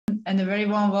afternoon and a very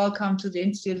warm welcome to the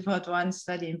Institute for Advanced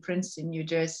Study in Princeton, New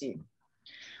Jersey.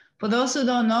 For those who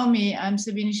don't know me, I'm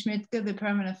Sabine Schmidtke, the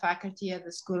permanent faculty at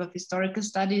the School of Historical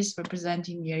Studies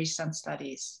representing Near Eastern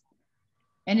Studies.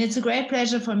 And it's a great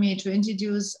pleasure for me to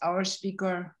introduce our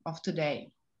speaker of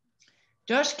today.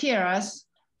 George Kiraz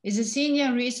is a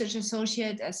senior research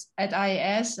associate at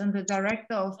IAS and the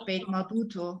director of Beit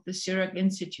Marduto, the Syriac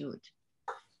Institute.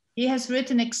 He has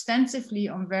written extensively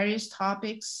on various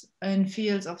topics in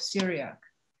fields of Syriac.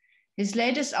 His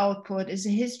latest output is a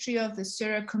history of the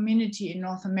Syriac community in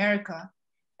North America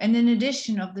and an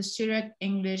edition of the Syriac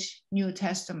English New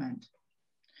Testament.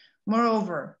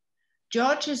 Moreover,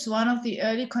 George is one of the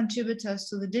early contributors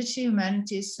to the digital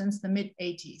humanities since the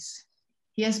mid-80s.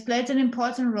 He has played an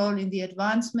important role in the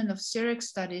advancement of Syriac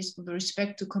studies with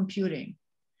respect to computing.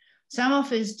 Some of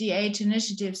his DH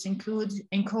initiatives include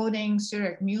encoding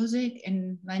Syriac music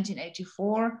in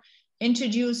 1984,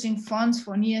 introducing fonts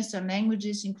for Near Eastern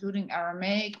languages, including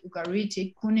Aramaic,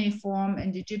 Ugaritic, cuneiform,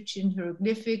 and Egyptian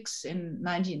hieroglyphics in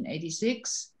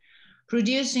 1986,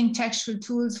 producing textual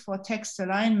tools for text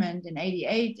alignment in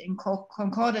 88 and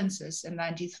concordances in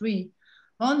 93,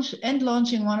 and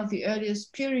launching one of the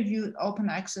earliest peer-reviewed open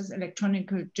access electronic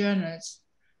journals,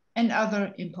 and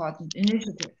other important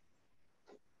initiatives.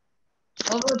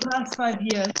 Over the past 5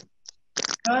 years,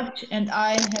 George and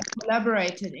I have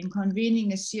collaborated in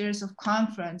convening a series of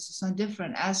conferences on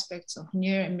different aspects of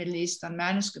Near and Middle Eastern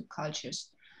manuscript cultures,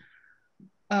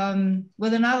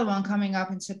 with another one coming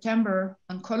up in September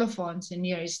on colophons in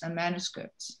Near Eastern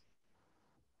manuscripts.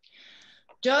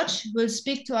 George will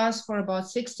speak to us for about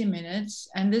 60 minutes,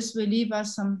 and this will leave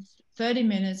us some 30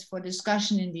 minutes for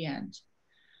discussion in the end.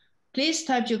 Please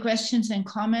type your questions and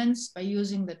comments by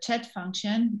using the chat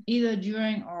function, either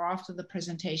during or after the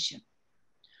presentation.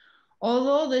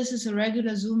 Although this is a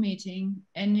regular Zoom meeting,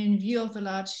 and in view of the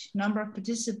large number of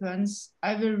participants,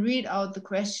 I will read out the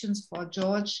questions for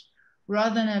George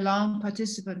rather than allowing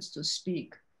participants to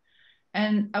speak.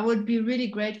 And I would be really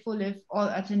grateful if all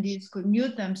attendees could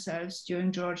mute themselves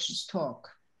during George's talk.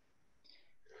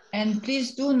 And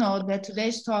please do note that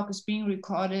today's talk is being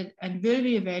recorded and will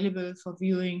be available for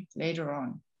viewing later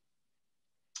on.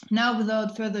 Now,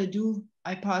 without further ado,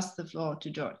 I pass the floor to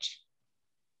George.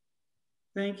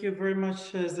 Thank you very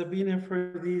much, Sabine,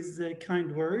 for these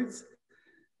kind words.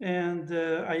 And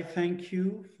I thank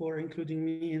you for including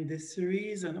me in this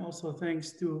series, and also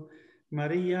thanks to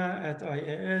Maria at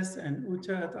IAS and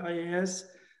Uta at IAS.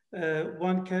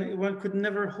 One could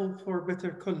never hope for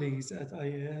better colleagues at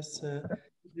IAS.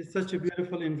 It's such a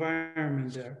beautiful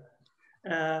environment there.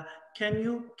 Can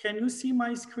you see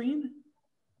my screen?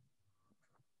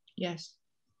 Yes.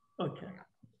 Okay.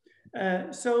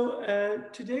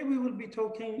 Today we will be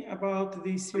talking about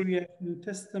the Syriac New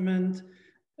Testament,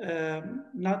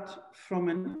 not from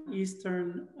an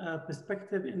Eastern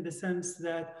perspective, in the sense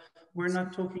that we're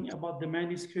not talking about the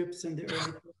manuscripts and the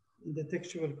early the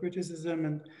textual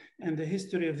criticism and the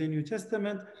history of the New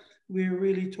Testament. We're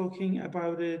really talking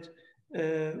about it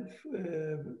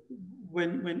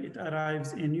when it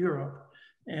arrives in Europe.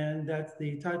 And that's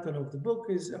the title of the book,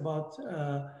 is about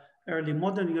early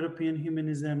modern European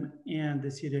humanism and the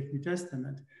Syriac New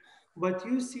Testament. What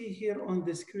you see here on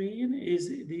the screen is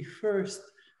the first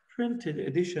printed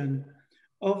edition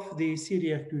of the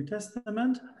Syriac New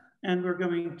Testament. And we're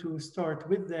going to start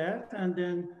with that. And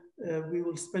then we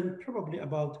will spend probably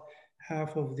about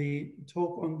half of the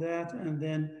talk on that. And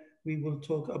then we will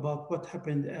talk about what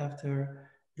happened after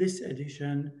this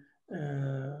edition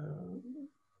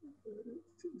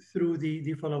through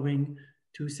the following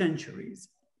 2 centuries.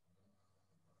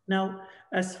 Now,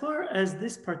 as far as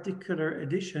this particular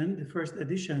edition, the first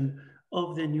edition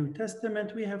of the New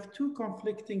Testament, we have 2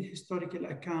 conflicting historical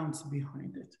accounts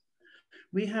behind it.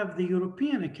 We have the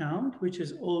European account, which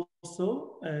is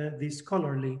also the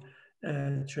scholarly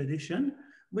tradition,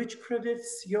 which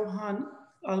credits Johann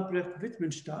Albrecht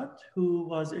Wittgenstein, who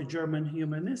was a German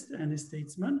humanist and a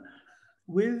statesman,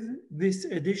 with this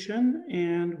edition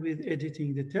and with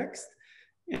editing the text.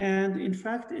 And in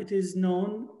fact, it is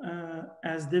known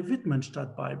as the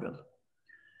Wittgenstein Bible.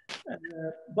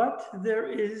 But there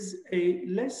is a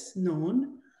less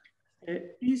known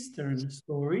Eastern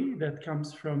story that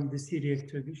comes from the Syriac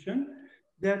tradition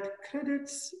that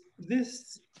credits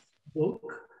this book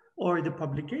or the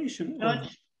publication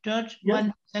George, yes?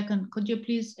 1 second. Could you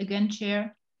please again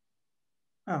share?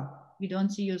 Oh. We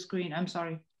don't see your screen. I'm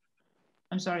sorry.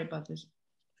 I'm sorry about this.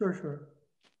 Sure.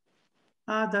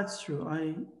 That's true.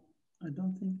 I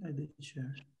don't think I did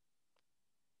share.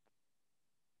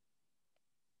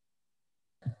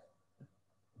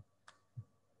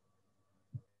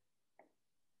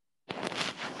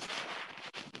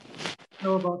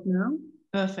 How about now?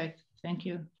 Perfect. Thank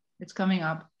you. It's coming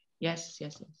up. Yes,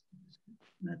 yes, yes.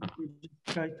 Let me just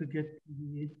try to get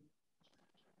the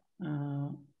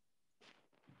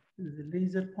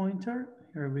laser pointer.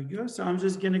 Here we go. So I'm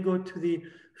just going to go to the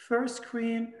first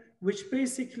screen, which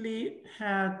basically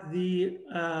had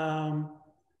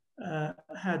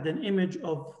had an image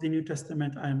of the New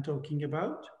Testament I am talking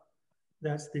about.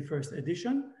 That's the first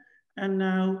edition. And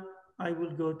now I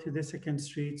will go to the second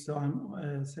street. So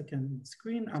I'm second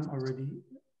screen. I'm already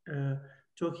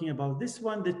talking about this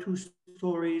one, the two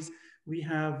stories. We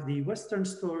have the Western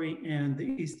story and the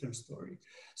Eastern story.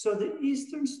 So the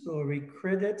Eastern story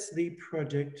credits the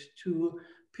project to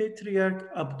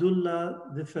Patriarch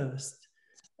Abdullah I.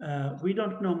 We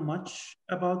don't know much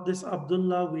about this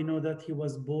Abdullah. We know that he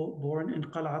was born in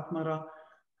Qal'at Mara,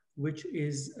 which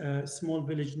is a small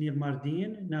village near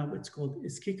Mardin. Now it's called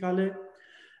Iskikale.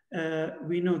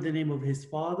 We know the name of his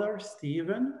father,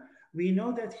 Stephen. We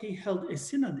know that he held a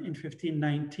synod in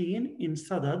 1519 in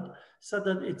Sadad.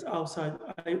 Sadad, it's outside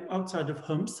of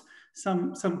Homs.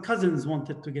 Some cousins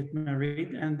wanted to get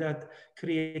married, and that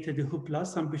created a hoopla.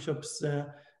 Some bishops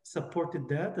supported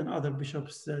that, and other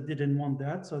bishops didn't want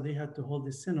that, so they had to hold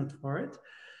a synod for it.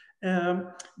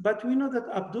 But we know that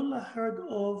Abdullah heard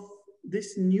of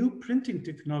this new printing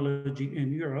technology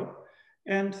in Europe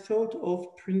and thought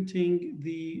of printing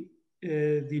the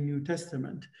New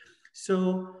Testament.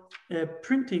 So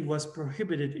printing was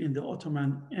prohibited in the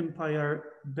Ottoman Empire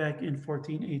back in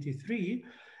 1483.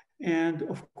 And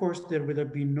of course, there would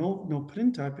have been no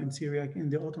print type in Syriac in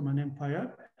the Ottoman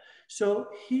Empire. So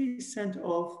he sent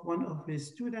off one of his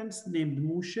students named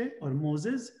Moshe or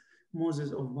Moses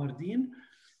of Mardin.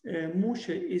 Moshe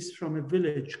is from a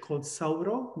village called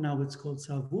Sauro, now it's called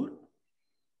Savur.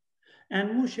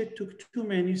 And Moshe took two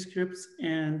manuscripts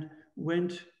and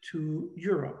went to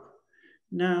Europe.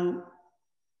 Now,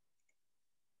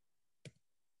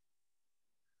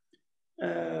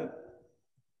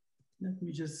 let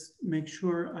me just make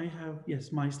sure I have,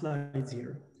 yes, my slides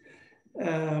here.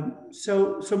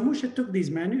 So Moshe took these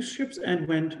manuscripts and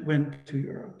went to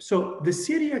Europe. So the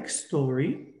Syriac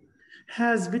story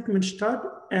has Wittgenstein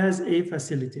as a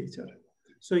facilitator.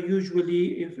 So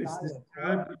usually if it's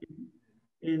described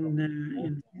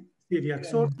in Syriac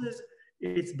sources,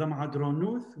 it's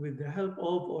بمعدرونوث with the help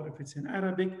of, or if it's in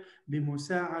Arabic,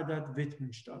 بمساعدة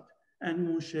Wittgenstein. And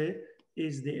Moshe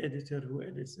is the editor who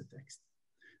edits the text.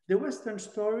 The Western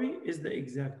story is the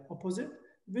exact opposite.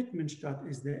 Wittgenstein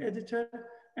is the editor,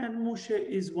 and Moshe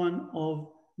is one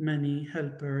of many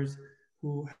helpers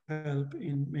who help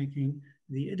in making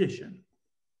the edition.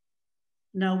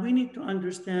 Now we need to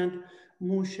understand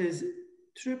Moshe's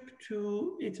trip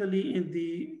to Italy in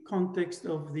the context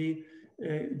of the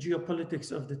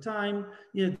geopolitics of the time.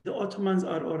 You know, the Ottomans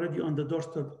are already on the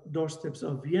doorsteps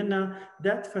of Vienna.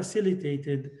 That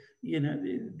facilitated, you know,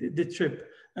 the trip.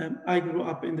 I grew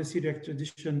up in the Syriac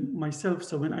tradition myself,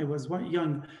 so when I was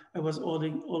young, I was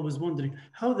always wondering,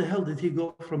 how the hell did he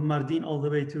go from Mardin all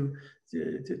the way to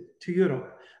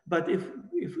Europe? But if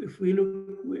we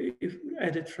look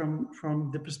at it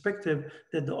from the perspective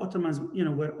that the Ottomans, you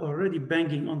know, were already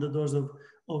banging on the doors of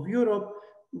Europe,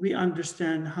 we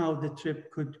understand how the trip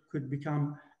could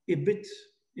become a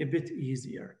bit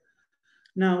easier.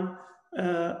 Now,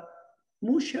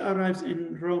 Moshe arrives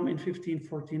in Rome in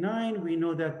 1549. We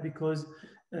know that because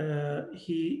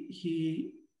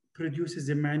he produces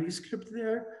a manuscript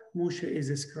there. Moshe is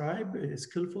a scribe, a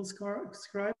skillful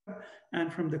scribe.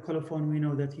 And from the colophon, we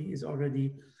know that he is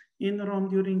already in Rome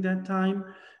during that time.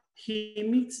 He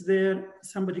meets there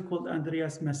somebody called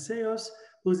Andreas Masseos,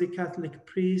 who's a Catholic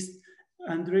priest.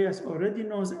 Andreas already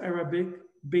knows Arabic,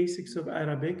 basics of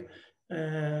Arabic.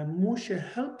 Moshe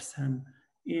helps him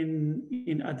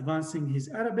in advancing his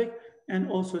Arabic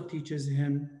and also teaches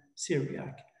him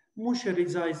Syriac. Moshe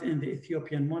resides in the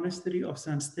Ethiopian monastery of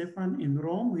San Stefan in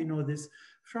Rome. We know this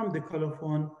from the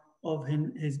colophon of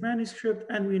his manuscript,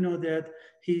 and we know that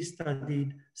he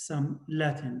studied some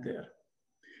Latin there.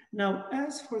 Now,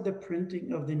 as for the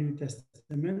printing of the New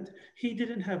Testament, he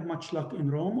didn't have much luck in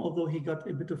Rome, although he got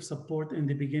a bit of support in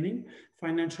the beginning,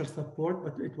 financial support,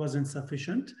 but it wasn't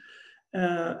sufficient.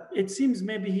 It seems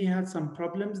maybe he had some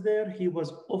problems there. He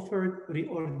was offered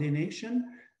reordination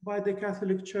by the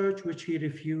Catholic Church, which he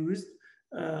refused,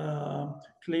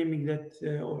 claiming that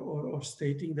or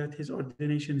stating that his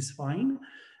ordination is fine.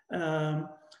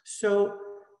 So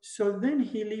then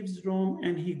he leaves Rome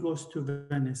and he goes to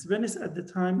Venice. Venice at the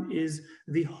time is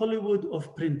the Hollywood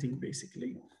of printing,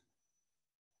 basically.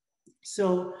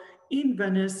 So in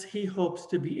Venice, he hopes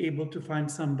to be able to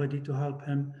find somebody to help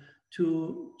him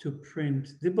to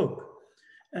print the book.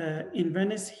 In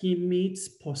Venice, he meets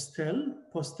Postel.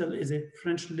 Postel is a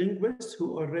French linguist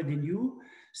who already knew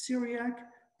Syriac.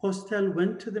 Postel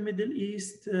went to the Middle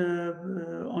East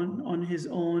on his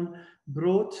own,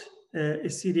 brought a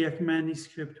Syriac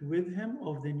manuscript with him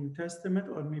of the New Testament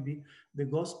or maybe the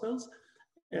Gospels.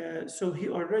 So he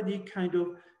already kind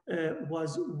of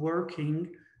was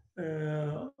working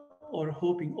or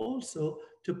hoping also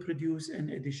to produce an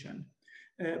edition.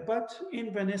 But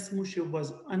in Venice, Moshe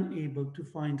was unable to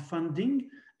find funding,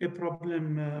 a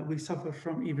problem we suffer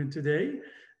from even today.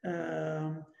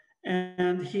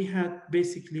 And he had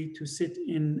basically to sit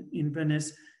in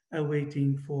Venice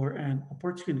awaiting for an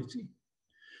opportunity.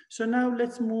 So now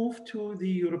let's move to the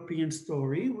European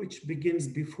story, which begins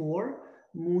before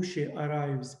Moshe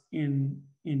arrives in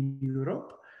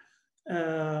Europe.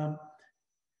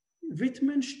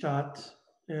 Wittgenstein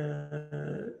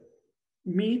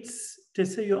meets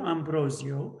Teseo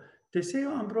Ambrosio.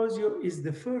 Teseo Ambrosio is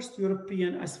the first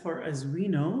European, as far as we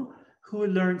know, who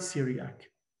learned Syriac.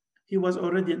 He was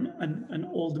already an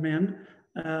old man,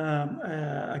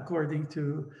 according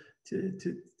to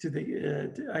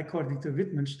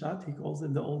Wittgenstein. He calls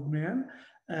him the old man.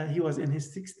 He was in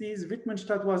his 60s.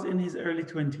 Wittgenstein was in his early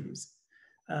 20s.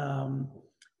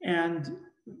 And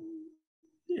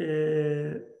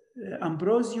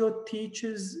Ambrosio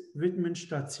teaches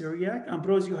Wittgenstein Syriac.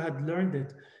 Ambrosio had learned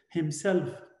it himself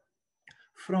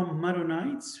from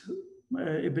Maronites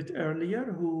a bit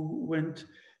earlier, who went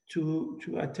to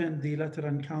attend the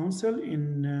Lateran Council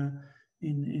in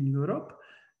Europe.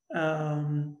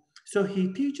 So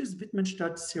he teaches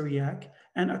Wittgenstein Syriac,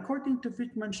 and according to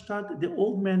Wittgenstein, the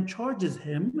old man charges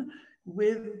him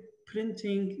with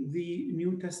printing the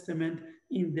New Testament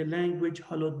in the language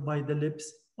hallowed by the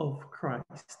lips of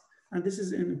Christ. And this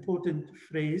is an important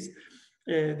phrase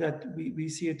that we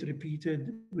see it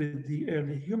repeated with the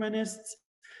early humanists,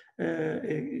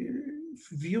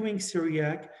 viewing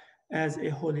Syriac as a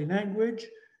holy language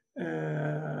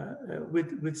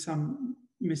with some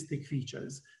mystic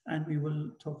features. And we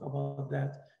will talk about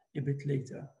that a bit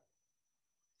later.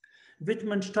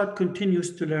 Wittgenstein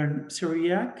continues to learn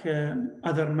Syriac.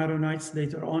 Other Maronites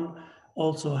later on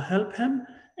also help him.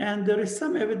 And there is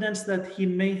some evidence that he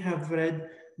may have read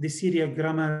the Syriac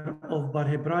grammar of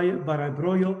Barabroyo.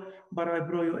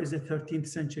 Barabroyo is a 13th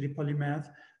century polymath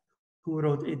who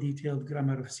wrote a detailed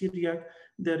grammar of Syriac.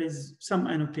 There is some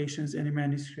annotations in a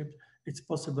manuscript. It's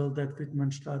possible that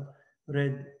Wittgenstein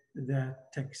read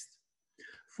that text.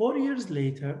 4 years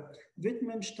later,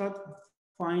 Wittgenstein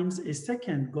finds a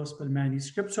second gospel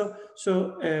manuscript. So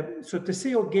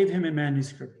Teseo gave him a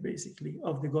manuscript, basically,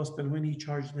 of the gospel when he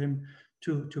charged him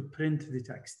to print the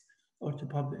text or to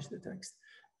publish the text.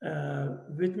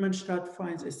 Wittgenstein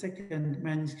finds a second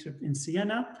manuscript in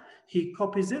Siena. He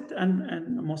copies it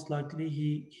and most likely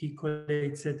he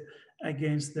collates it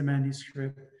against the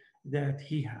manuscript that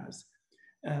he has.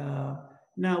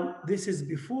 Now, this is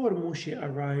before Moshe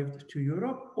arrived to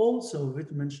Europe. Also,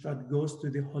 Wittgenstein goes to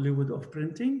the Hollywood of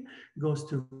printing, goes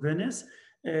to Venice,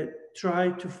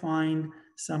 try to find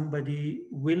somebody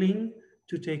willing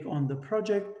to take on the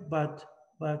project, but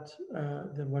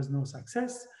there was no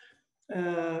success.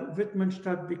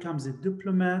 Wittgenstein becomes a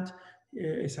diplomat,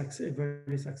 a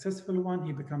very successful one.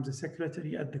 He becomes a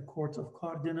secretary at the courts of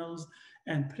cardinals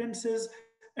and princes,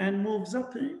 and moves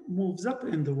up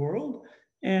in the world,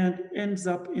 and ends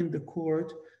up in the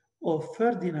court of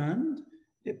Ferdinand,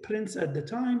 a prince at the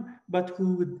time, but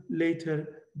who would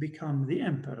later become the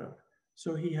emperor.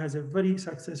 So he has a very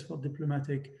successful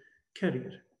diplomatic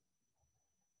career.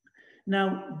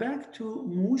 Now, back to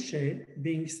Moshe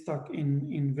being stuck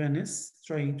in Venice,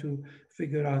 trying to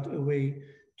figure out a way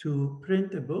to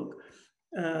print a book.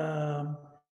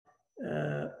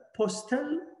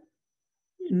 Postel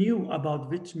knew about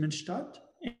Wittgenstein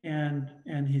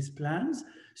and his plans.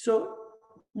 So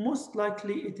most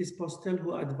likely it is Postel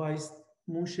who advised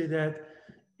Moshe that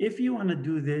if you want to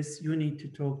do this, you need to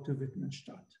talk to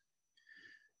Wittgenstein.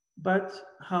 But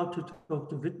how to talk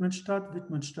to Wittgenstein?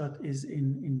 Wittgenstein is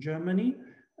in Germany.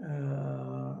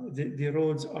 The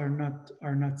roads are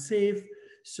not safe.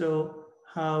 So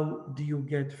how do you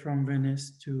get from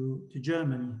Venice to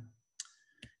Germany?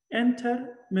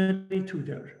 Enter Mary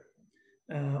Tudor.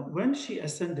 When she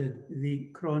ascended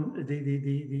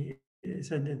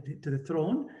ascended to the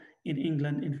throne in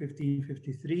England in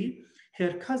 1553,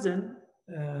 her cousin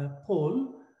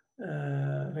Paul,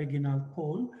 Reginald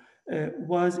Paul,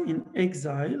 was in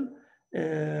exile,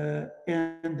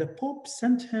 and the Pope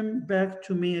sent him back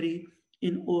to Mary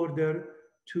in order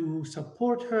to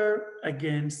support her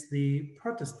against the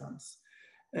Protestants.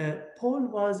 Paul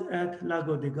was at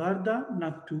Lago di Garda,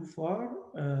 not too far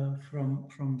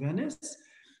from Venice,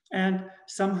 And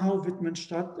somehow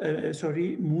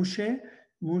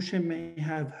Moshe may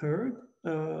have heard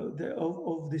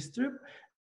of this trip,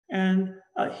 and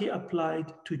he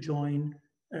applied to join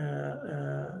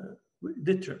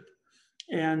the trip.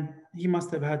 And he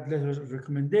must have had letters of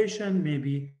recommendation.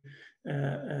 Maybe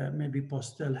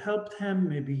Postel helped him.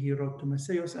 Maybe he wrote to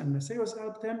Maceos, and Maceos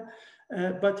helped him.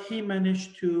 But he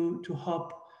managed to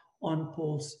hop on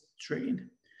Paul's train.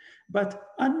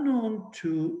 But unknown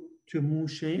to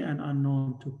Moshe and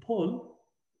unknown to Paul,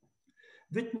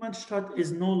 Wittgenstein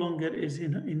is no longer is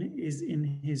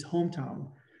in his hometown.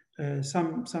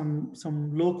 Some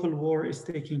local war is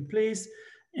taking place,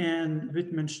 and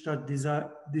Wittgenstein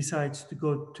decides to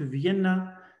go to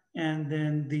Vienna, and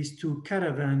then these two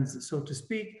caravans, so to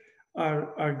speak,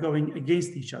 are going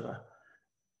against each other.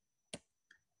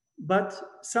 But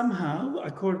somehow,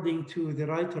 according to the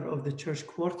writer of the Church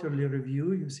Quarterly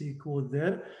Review, you see a quote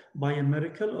there, by a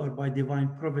miracle or by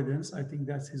divine providence, I think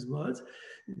that's his words,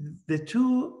 these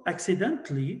two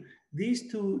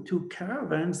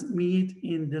caravans meet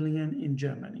in Dillingen in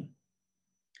Germany.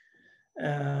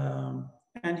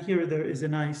 And here there is a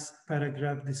nice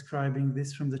paragraph describing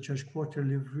this from the Church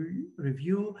Quarterly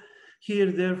Review.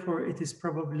 Here, therefore, it's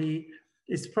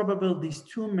probable these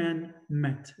two men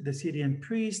met, the Syrian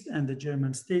priest and the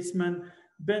German statesman,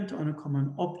 bent on a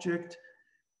common object,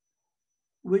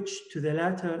 which to the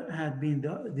latter had been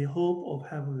the hope of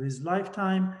his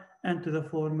lifetime, and to the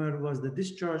former was the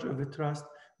discharge of a trust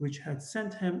which had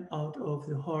sent him out of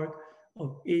the heart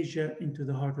of Asia into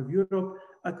the heart of Europe,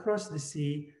 across the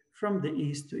sea from the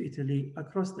east to Italy,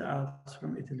 across the Alps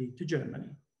from Italy to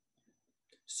Germany.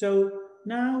 So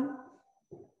now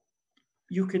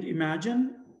you could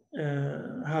imagine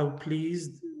how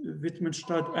pleased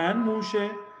Wittgenstein and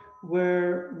Moshe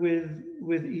were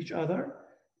with each other.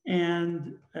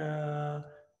 And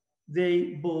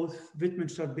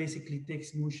Wittgenstein basically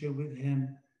takes Moshe with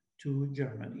him to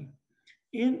Germany,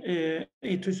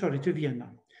 to Vienna.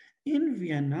 In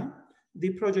Vienna,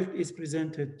 the project is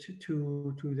presented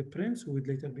to the prince, who would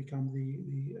later become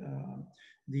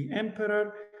the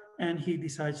emperor, and he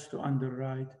decides to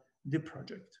underwrite the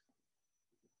project.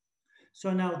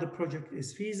 So now the project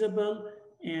is feasible,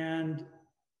 and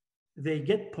they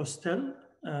get Postel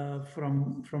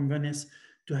from Venice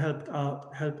to help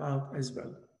out as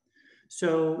well.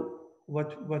 So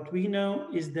what we know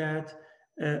is that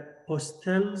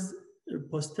Postel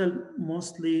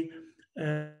mostly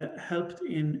helped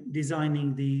in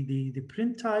designing the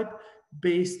print type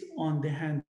based on the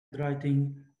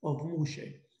handwriting of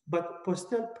Moshe. But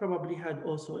Postel probably had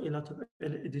also a lot of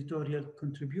editorial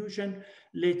contribution.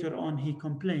 Later on, he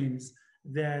complains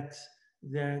that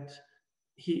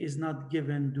he is not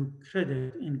given due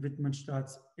credit in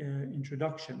Wittgenstein's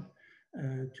introduction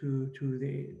to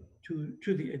the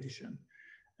edition.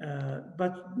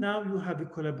 But now you have a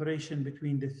collaboration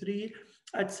between the three.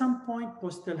 At some point,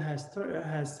 Postel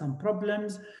has some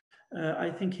problems.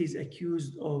 I think he's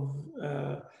accused of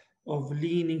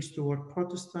leanings toward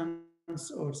Protestants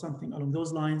or something along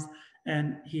those lines,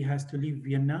 and he has to leave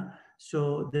Vienna.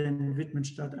 So then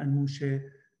Wittgenstein and Moshe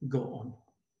go on.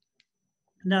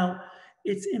 Now,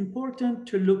 it's important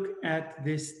to look at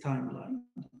this timeline.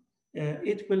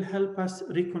 It will help us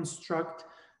reconstruct,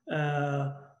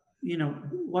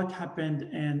 what happened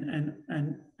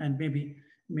and maybe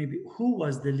who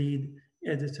was the lead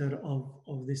editor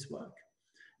of this work.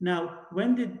 Now,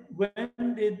 when did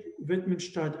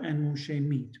Wittgenstein and Moshe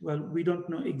meet? Well, we don't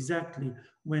know exactly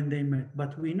when they met,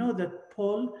 but we know that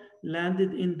Paul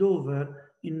landed in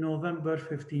Dover in November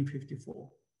 1554.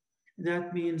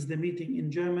 That means the meeting in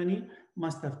Germany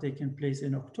must have taken place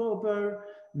in October,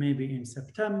 maybe in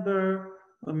September,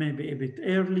 or maybe a bit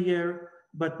earlier,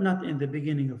 but not in the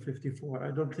beginning of 54.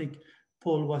 I don't think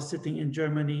Paul was sitting in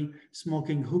Germany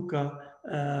smoking hookah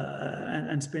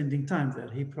and spending time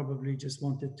there. He probably just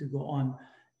wanted to go on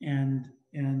and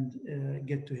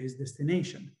get to his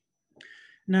destination.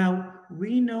 Now,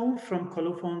 we know from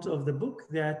colophons of the book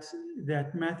that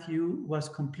Matthew was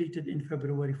completed in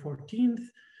February 14th.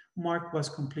 Mark was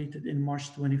completed in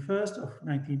March 21st of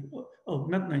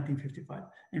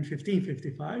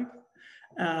 1555.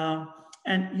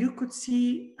 And you could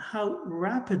see how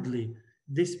rapidly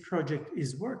this project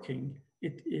is working.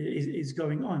 It is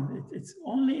going on. It's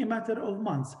only a matter of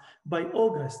months. By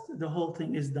August, the whole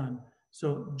thing is done.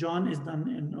 So John is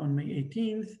done on May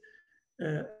 18th,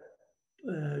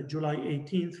 July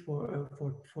 18th for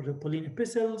the Pauline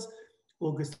epistles,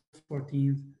 August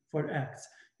 14th for Acts.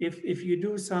 If you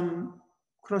do some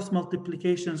cross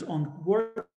multiplications on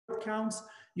word counts,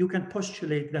 you can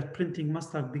postulate that printing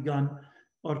must have begun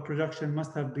or production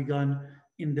must have begun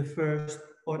in the first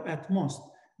or at most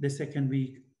the second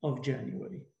week of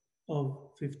January of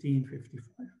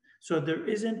 1555. So there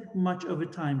isn't much of a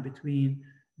time between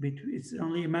it's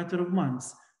only a matter of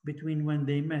months between when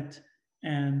they met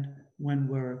and when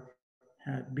work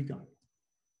had begun.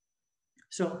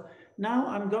 So now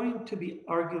I'm going to be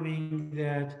arguing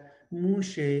that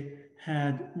Moshe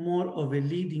had more of a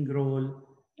leading role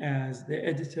as the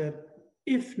editor,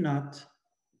 if not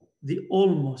the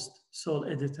almost sole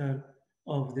editor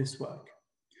of this work.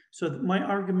 So my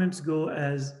arguments go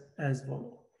as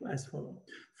follow.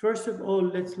 First of all,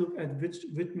 let's look at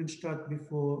Wittgenstein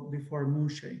before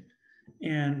Moshe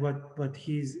and what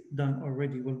he's done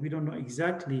already. Well, we don't know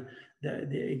exactly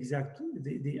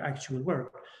the actual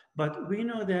work, but we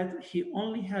know that he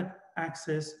only had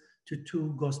access to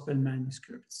 2 gospel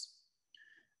manuscripts.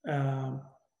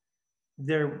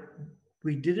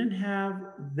 We didn't have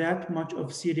that much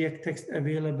of Syriac text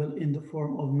available in the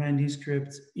form of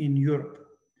manuscripts in Europe.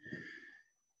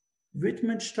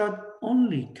 Wittgenstein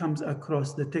only comes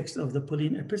across the text of the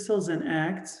Pauline epistles and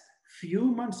Acts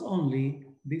few months only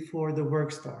before the work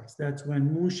starts. That's when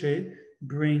Moshe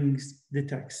brings the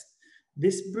text.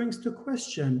 This brings to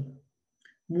question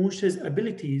Moshe's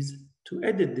abilities to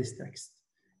edit this text.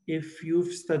 If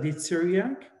you've studied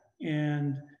Syriac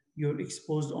and you're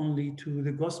exposed only to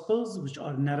the Gospels, which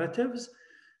are narratives,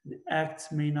 the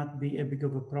Acts may not be a big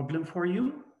of a problem for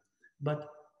you, but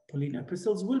Pauline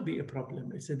epistles will be a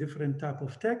problem. It's a different type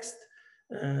of text.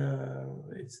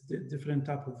 It's a different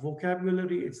type of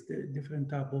vocabulary. It's a different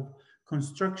type of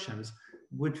constructions.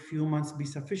 Would few months be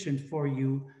sufficient for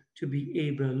you to be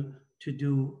able to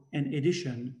do an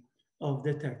edition of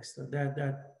the text? So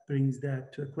that brings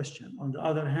that to a question. On the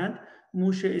other hand,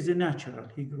 Moshe is a natural.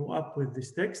 He grew up with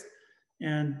this text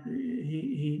and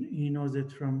he knows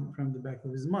it from the back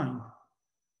of his mind.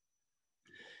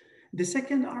 The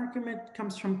second argument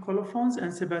comes from Colophons,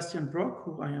 and Sebastian Brock,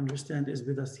 who I understand is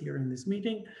with us here in this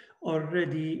meeting,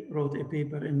 already wrote a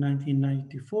paper in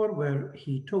 1994 where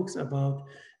he talks about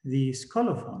these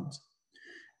colophons.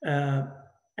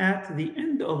 At the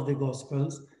end of the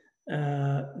Gospels,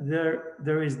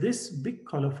 there is this big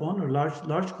colophon or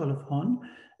large colophon,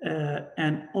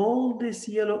 and all this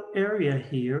yellow area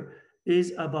here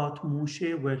is about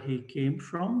Moshe, where he came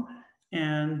from,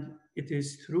 and it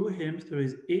is through him, through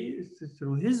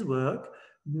his work,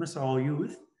 Mas'u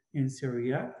Youth in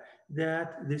Syria,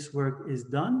 that this work is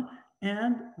done,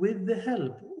 and with the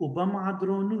help,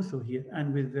 here,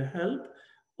 and with the help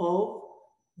of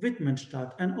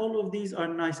Wittgenstein. And all of these are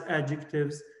nice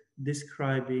adjectives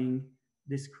describing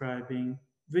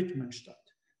Wittgenstein.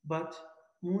 But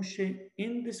Moshe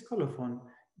in this colophon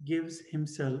gives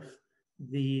himself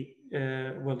his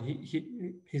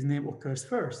name occurs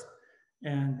first.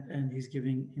 And he's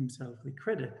giving himself the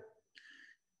credit.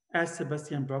 As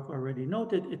Sebastian Brock already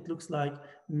noted, it looks like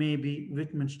maybe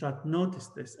Wittgenstein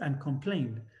noticed this and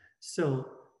complained. So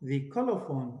the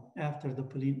colophon after the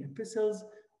Pauline epistles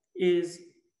is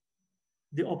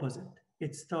the opposite.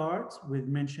 It starts with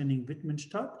mentioning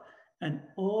Wittgenstein, and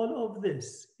all of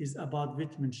this is about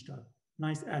Wittgenstein.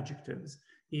 Nice adjectives,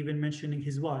 even mentioning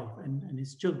his wife and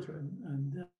his children,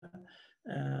 and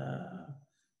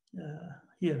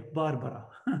here, Barbara.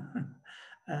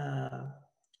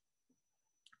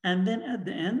 And then at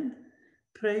the end,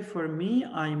 pray for me,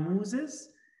 I Moses,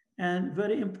 and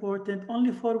very important,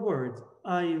 only 4 words,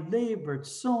 I labored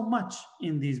so much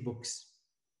in these books.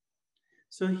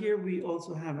 So here we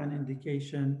also have an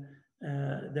indication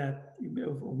that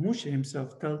of Moshe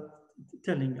himself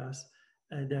telling us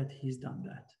that he's done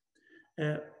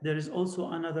that. There is also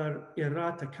another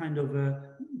errata, kind of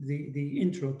the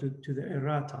intro to the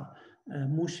errata.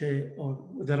 Moshe, or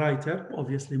the writer,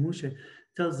 obviously Moshe,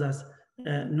 tells us,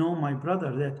 no, my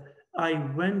brother, that I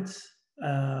went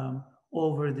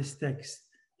over this text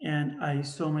and I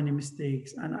saw many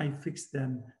mistakes and I fixed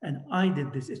them and I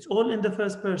did this. It's all in the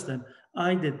first person.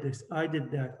 I did this, I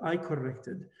did that, I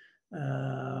corrected.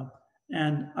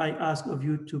 And I ask of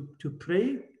you to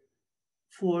pray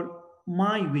for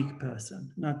my weak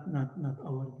person, not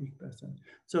our weak person.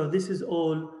 So this is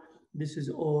all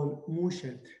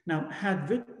Moshe. Now, had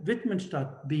Wittgenstein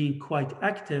being quite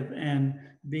active and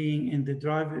being in the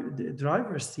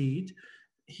driver's seat,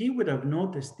 he would have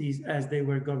noticed these as they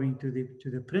were going to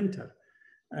the printer.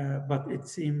 But it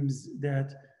seems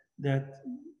that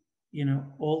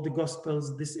all the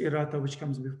Gospels, this errata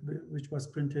which was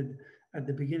printed at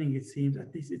the beginning, it seems,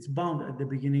 at least it's bound at the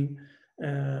beginning.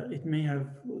 It may have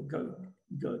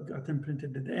gotten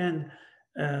printed at the end.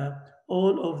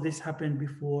 All of this happened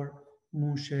before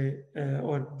Moshe,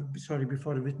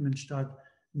 before Wittgenstein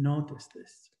noticed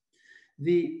this.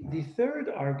 The third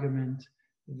argument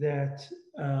that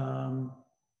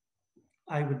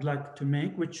I would like to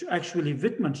make, which actually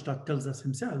Wittgenstein tells us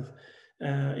himself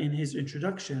in his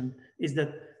introduction, is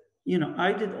that, you know,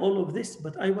 I did all of this,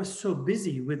 but I was so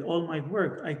busy with all my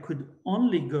work, I could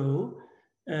only go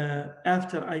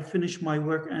after I finish my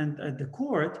work and at the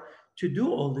court to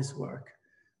do all this work.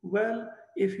 Well,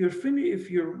 if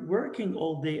you're working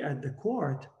all day at the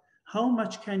court, how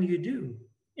much can you do?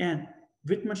 And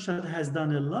Wittgenstein has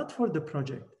done a lot for the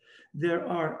project. There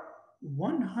are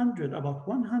about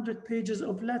 100 pages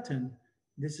of Latin.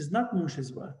 This is not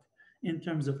Moshe's work. In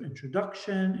terms of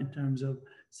introduction, in terms of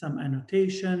some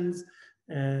annotations,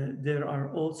 there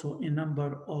are also a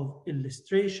number of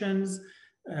illustrations,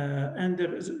 and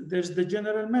there's the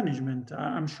general management.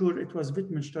 I'm sure it was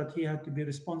Wittgenstein, he had to be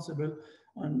responsible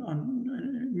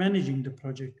on managing the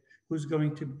project, who's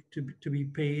going to be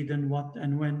paid and what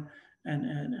and when,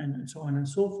 and so on and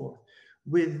so forth.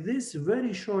 With this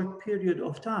very short period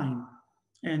of time,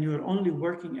 and you're only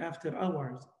working after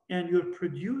hours, and you're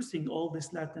producing all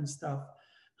this Latin stuff,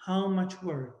 how much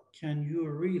work can you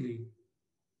really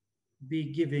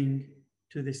be giving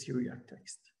to the Syriac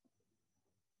text?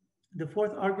 The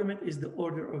fourth argument is the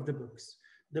order of the books.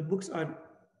 The books are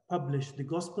published, the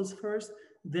Gospels first,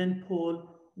 then Paul,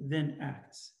 then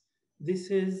Acts. This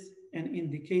is an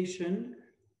indication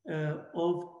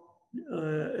of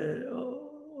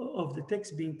the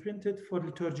text being printed for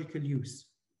liturgical use.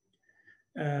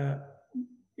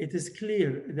 It is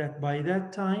clear that by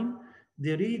that time,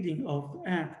 the reading of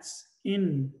Acts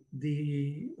in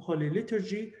the Holy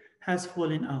Liturgy has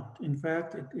fallen out. In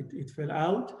fact, it fell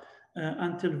out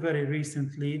until very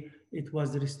recently. It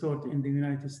was restored in the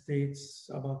United States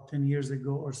about 10 years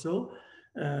ago or so.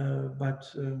 But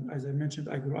as I mentioned,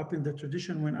 I grew up in the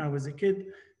tradition. When I was a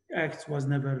kid, Acts was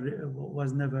never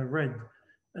read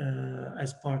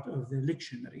as part of the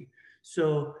lectionary.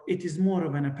 So it is more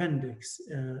of an appendix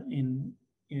in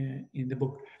the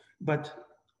book. But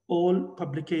all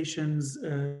publications,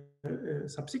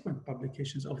 subsequent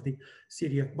publications of the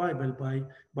Syriac Bible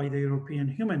by the European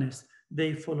humanists,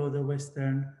 they follow the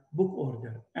Western book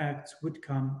order. Acts would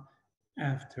come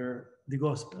after the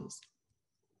Gospels.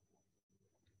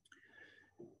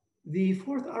 The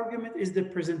fourth argument is the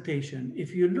presentation.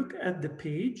 If you look at the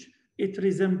page, it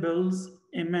resembles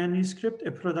a manuscript,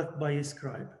 a product by a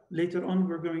scribe. Later on,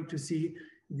 we're going to see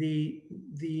the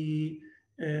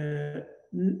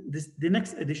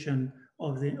next edition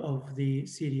of the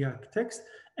Syriac text,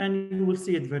 and you will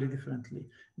see it very differently.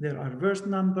 There are verse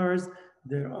numbers,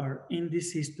 there are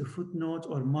indices to footnotes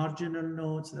or marginal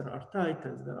notes, there are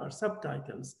titles, there are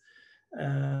subtitles.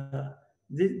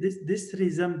 This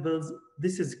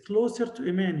is closer to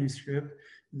a manuscript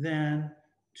than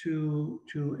to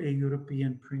a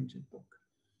European printed book.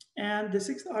 And the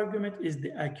sixth argument is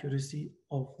the accuracy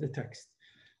of the text.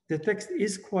 The text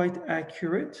is quite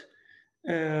accurate.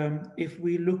 If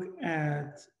we look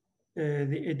at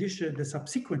the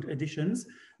subsequent editions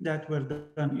that were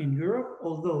done in Europe,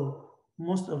 although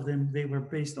most of them, they were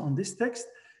based on this text,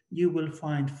 you will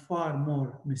find far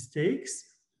more mistakes.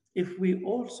 If we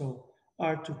also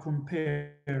are to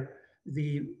compare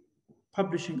the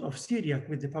publishing of Syriac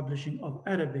with the publishing of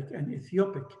Arabic and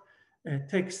Ethiopic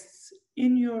texts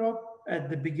in Europe at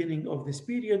the beginning of this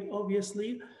period,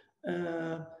 obviously,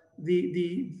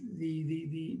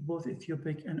 both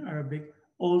Ethiopic and Arabic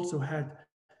also had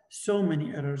so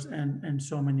many errors and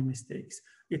so many mistakes.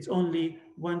 It's only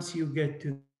once you get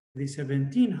to the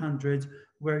 1700s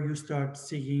where you start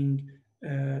seeing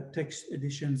text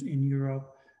editions in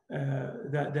Europe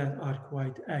that are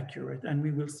quite accurate. And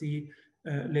we will see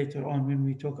later on when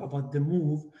we talk about the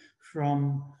move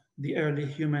from the early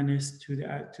humanists to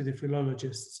the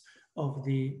philologists of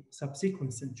the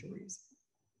subsequent centuries.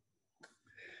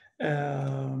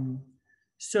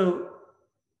 So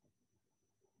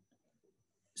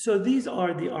these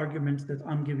are the arguments that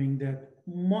I'm giving, that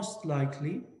most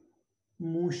likely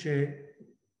Moshe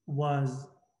was,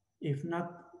 if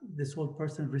not the sole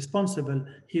person responsible,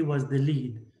 he was the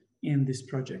lead in this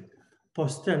project.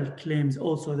 Postel claims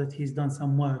also that he's done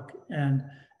some work, and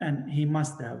he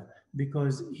must have,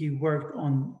 because he worked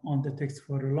on the text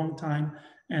for a long time,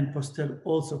 and Postel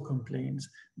also complains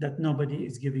that nobody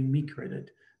is giving me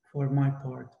credit for my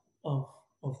part of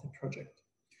the project.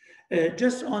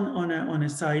 Just on a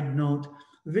side note,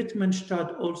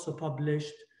 Wittgenstein also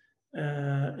published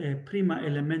a prima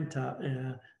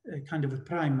elementa, kind of a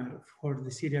primer for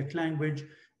the Syriac language,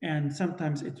 and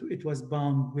sometimes it was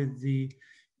bound with the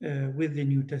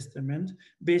New Testament.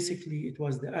 Basically, it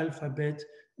was the alphabet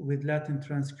with Latin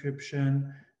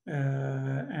transcription,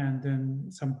 and then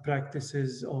some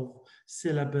practices of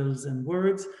syllables and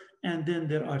words, and then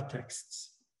there are texts.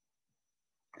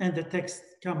 and the text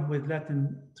come with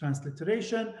Latin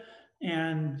transliteration.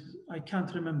 And I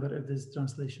can't remember if there's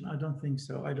translation. I don't think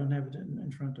so. I don't have it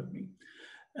in front of me.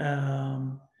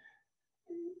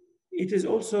 It is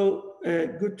also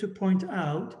good to point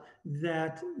out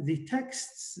that the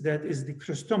texts, that is the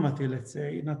chrestomathy, let's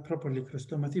say, not properly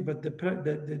chrestomathy, but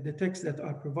the texts that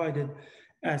are provided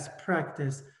as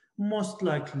practice most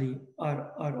likely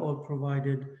are all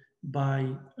provided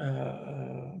by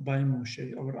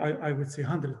Moshe, or I would say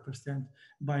 100%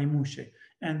 by Moshe.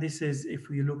 And this is, if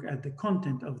we look at the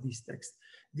content of these texts,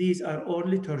 these are all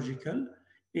liturgical.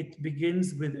 It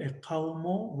begins with a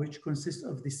qawmo, which consists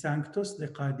of the Sanctus, the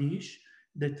Qadish,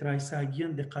 the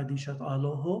Trisagion, the Qadishat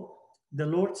Aloho, the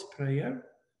Lord's Prayer.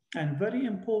 And very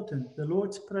important, the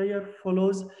Lord's Prayer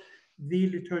follows the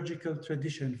liturgical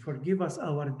tradition. Forgive us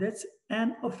our debts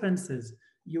and offenses.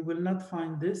 You will not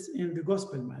find this in the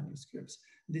Gospel manuscripts.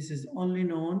 This is only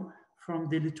known from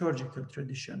the liturgical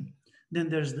tradition. Then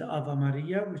there's the Ave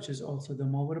Maria, which is also the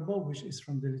Mawarbo, which is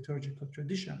from the liturgical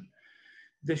tradition.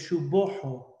 The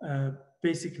Shuboho,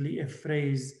 basically a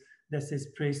phrase that says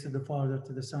praise to the Father,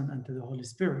 to the Son, and to the Holy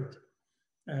Spirit,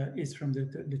 is from the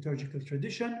liturgical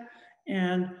tradition.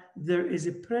 And there is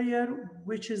a prayer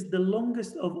which is the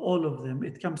longest of all of them.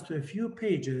 It comes to a few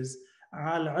pages,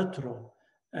 Al-Atro.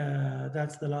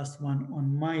 That's the last one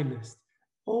on my list.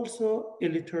 Also a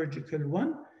liturgical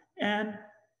one. And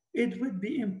it would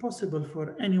be impossible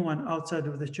for anyone outside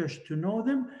of the church to know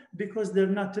them because they're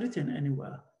not written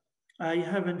anywhere. I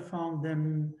haven't found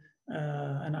them,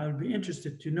 and I'll be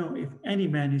interested to know if any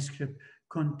manuscript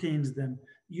contains them.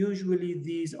 Usually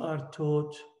these are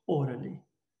taught orally.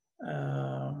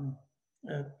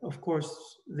 Of course,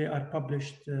 they are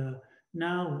published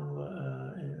now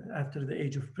after the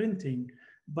age of printing,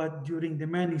 but during the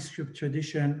manuscript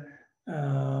tradition,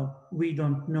 we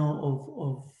don't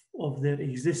know of their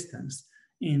existence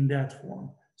in that form.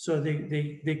 So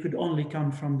they could only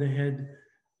come from the head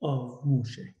of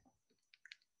Moshe.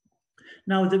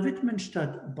 Now, the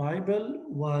Wittgenstein Bible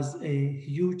was a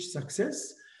huge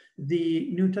success.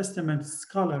 The New Testament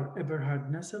scholar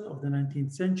Eberhard Nessel of the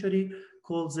 19th century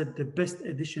calls it the best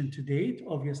edition to date,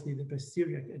 obviously the best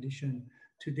Syriac edition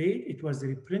to date. It was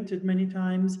reprinted many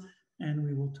times, and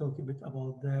we will talk a bit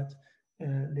about that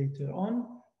later on.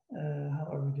 How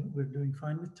are we doing? We're doing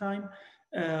fine with time.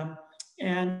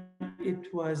 And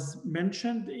it was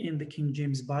mentioned in the King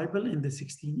James Bible in the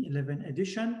 1611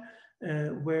 edition,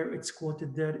 where it's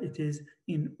quoted there. It is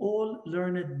in all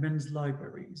learned men's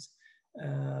libraries.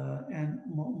 And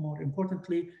more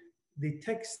importantly, the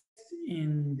text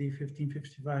in the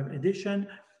 1555 edition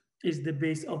is the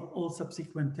base of all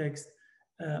subsequent texts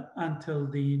until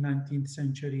the 19th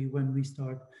century, when we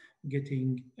start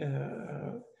getting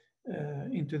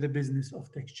into the business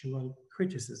of textual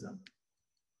criticism.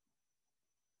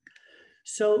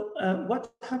 So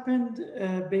what happened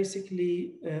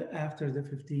basically after the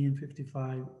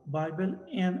 1555 Bible,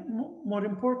 and more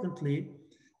importantly,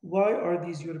 why are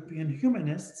these European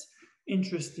humanists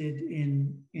interested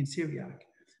in Syriac?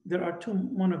 There are two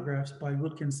monographs by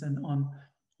Wilkinson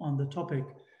on the topic.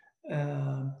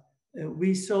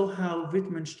 We saw how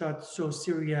Wittgenstein saw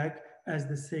Syriac as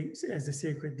the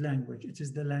sacred language. It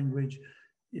is the language,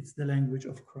 it's the language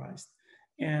of Christ.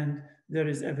 And there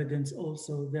is evidence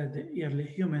also that the early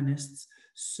humanists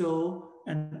saw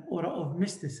an aura of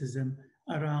mysticism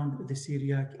around the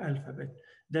Syriac alphabet.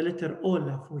 The letter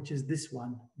Olaf, which is this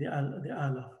one, the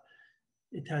Aleph,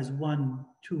 it has 1,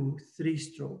 2, 3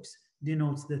 strokes,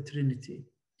 denotes the Trinity.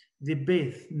 The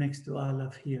Beth next to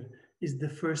Aleph here is the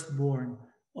firstborn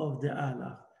of the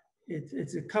Aleph.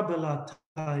 It's a Kabbalah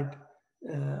type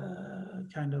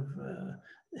kind of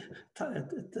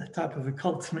type of a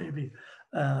cult, maybe.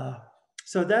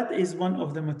 So that is one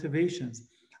of the motivations.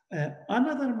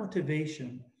 Another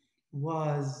motivation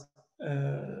was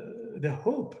the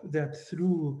hope that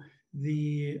through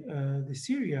the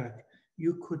Syriac,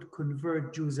 you could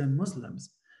convert Jews and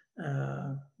Muslims.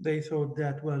 They thought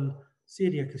that, well,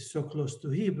 Syriac is so close to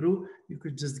Hebrew, you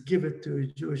could just give it to a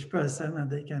Jewish person and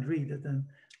they can read it,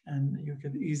 and you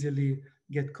can easily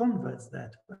get converts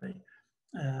that way.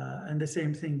 And the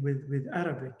same thing with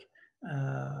Arabic.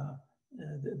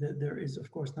 There is, of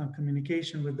course, now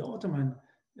communication with the Ottoman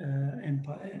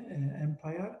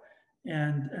Empire,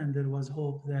 and there was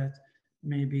hope that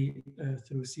maybe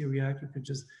through Syriac you could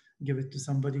just give it to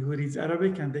somebody who reads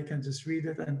Arabic and they can just read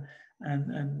it, and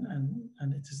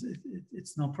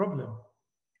it's no problem.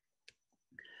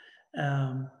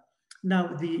 Now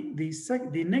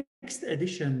the next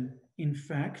edition, in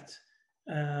fact,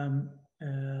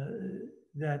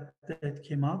 that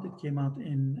came out, it came out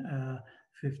in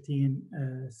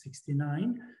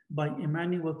 1569, by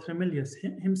Emmanuel Tremelius,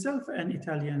 himself an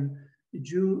Italian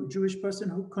Jewish person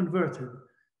who converted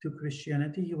to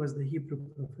Christianity. He was the Hebrew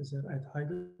professor at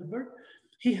Heidelberg.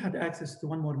 He had access to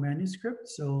one more manuscript,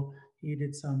 so he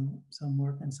did some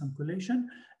work and some collation.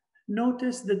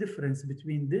 Notice the difference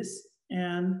between this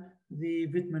and the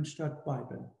Wittgenstein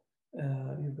Bible.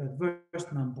 You've got verse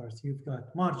numbers, you've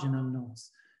got marginal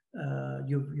notes,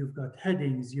 you've got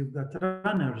headings, you've got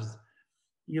runners,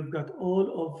 you've got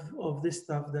all of this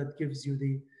stuff that gives you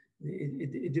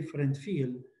a different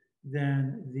feel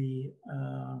than the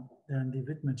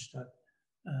Wittgenstein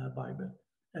Bible.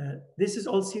 This is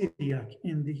all Syriac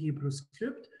in the Hebrew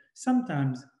script.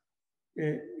 Sometimes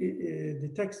the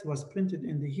text was printed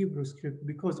in the Hebrew script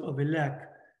because of a lack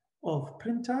of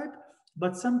print type,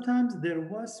 but sometimes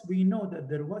we know that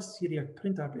there was Syriac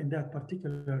print type in that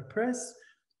particular press,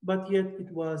 but yet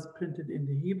it was printed in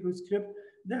the Hebrew script.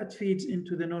 That feeds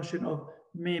into the notion of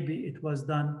maybe it was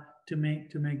done to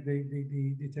make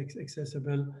the text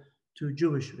accessible to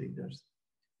Jewish readers.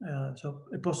 So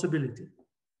a possibility.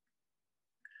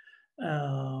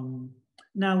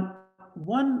 Now,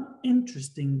 one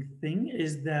interesting thing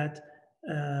is that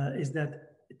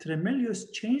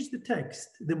Tremelius changed the text,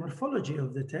 the morphology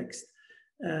of the text,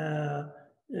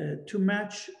 to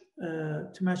match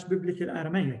biblical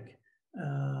Aramaic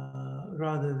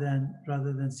rather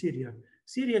than Syriac.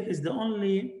 Syriac is the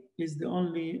only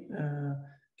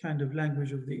kind of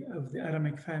language of the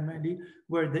Aramaic family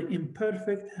where the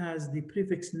imperfect has the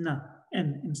prefix na,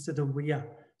 n, instead of ya.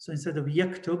 So instead of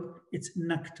yaktub, it's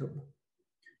naktub.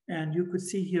 And you could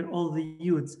see here all the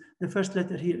yuds. The first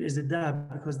letter here is a dab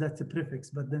because that's a prefix,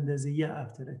 but then there's a ya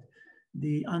after it.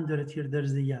 Under it here,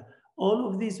 there's a ya. All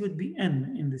of these would be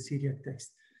n in the Syriac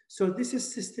text. So this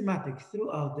is systematic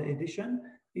throughout the edition.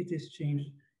 It is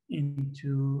changed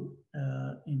into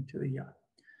a ya.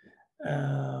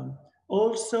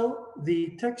 Also,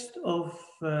 the text of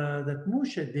that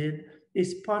Moshe did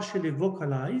is partially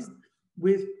vocalized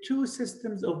with two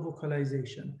systems of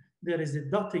vocalization. There is a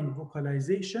dotting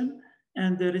vocalization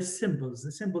and there is symbols.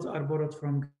 The symbols are borrowed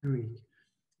from Greek.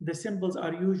 The symbols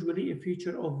are usually a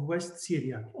feature of West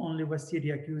Syriac. Only West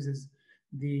Syriac uses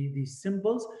the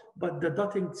symbols, but the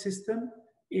dotting system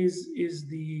is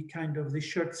the kind of the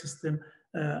shared system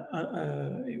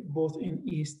both in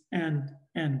East and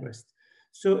West.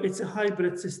 So it's a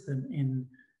hybrid system in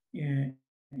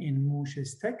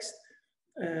Moshe's text,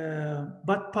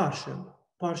 but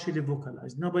partially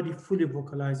vocalized. Nobody fully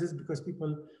vocalizes because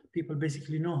people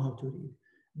basically know how to read.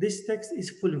 This text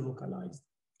is fully vocalized.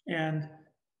 And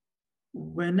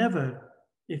whenever,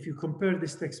 if you compare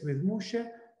this text with Moshe,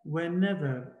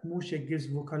 whenever Moshe gives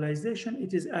vocalization,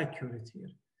 it is accurate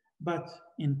here. But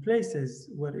in places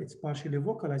where it's partially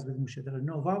vocalized with Moshe, there are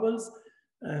no vowels,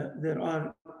 there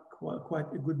are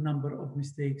quite a good number of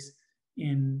mistakes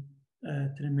in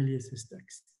Tremelius's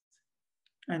text.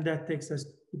 And that takes us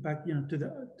back, to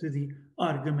the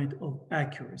argument of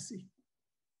accuracy.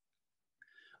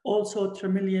 Also,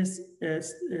 Tremelius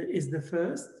is the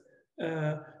first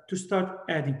to start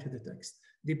adding to the text.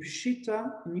 The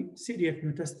Peshitta Syriac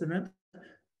New Testament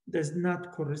does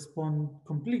not correspond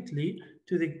completely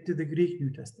to the Greek New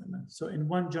Testament. So in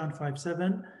 1 John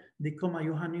 5:7, the comma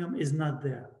Johannium is not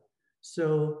there.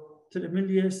 So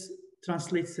Tremelius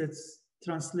translates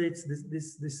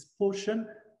this portion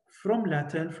from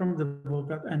Latin, from the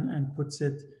Vulgate, and puts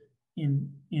it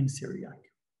in Syriac.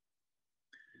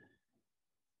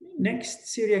 Next,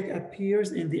 Syriac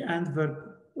appears in the Antwerp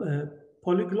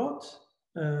polyglot,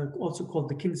 also called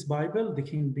the King's Bible, the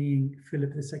king being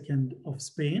Philip II of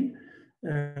Spain.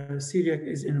 Syriac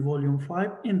is in volume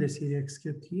 5 in the Syriac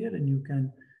script here, and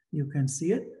you can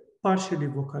see it, partially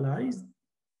vocalized.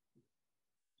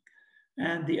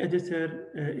 And the editor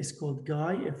is called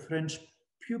Guy, a French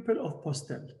pupil of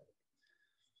Postel.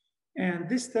 And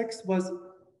this text was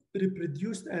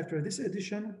reproduced after this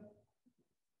edition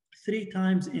 3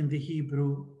 times in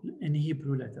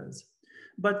Hebrew letters.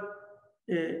 But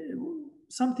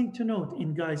something to note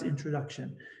in Guy's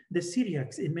introduction, the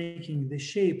Syriacs, in making the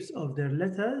shapes of their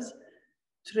letters,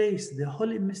 trace the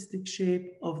holy mystic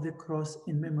shape of the cross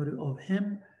in memory of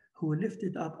him who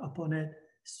lifted up upon it,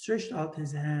 stretched out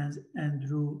his hands, and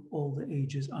drew all the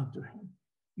ages unto him.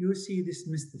 You see this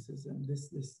mysticism,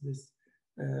 this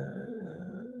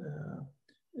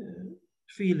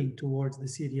feeling towards the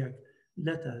Syriac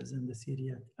letters and the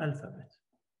Syriac alphabet.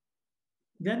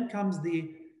 Then comes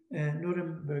the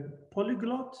Nuremberg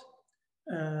polyglot.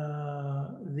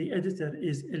 The editor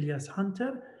is Elias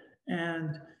Hunter,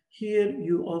 and here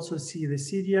you also see the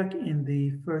Syriac in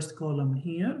the first column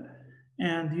here,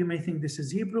 And you may think this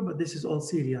is Hebrew, but this is all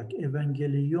Syriac.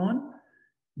 Evangelion,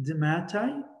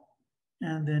 Dematai,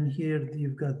 and then here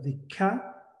you've got the Ka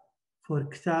for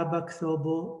Ktaba,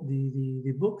 Ktobo,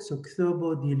 the book. So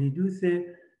Ktobo,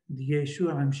 Diliduthe,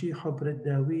 Yeshua, Amshi, Hobred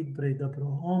David, Breda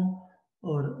Brohom,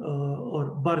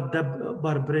 or Bar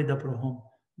Breda Brohom.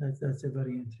 That's a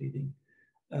variant reading.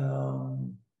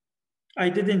 I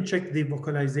didn't check the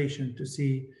vocalization to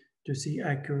see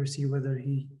accuracy, whether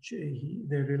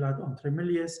they relied on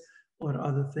Tremelius or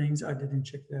other things. I didn't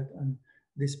check that on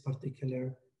this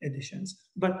particular editions.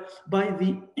 But by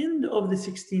the end of the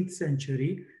 16th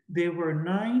century, there were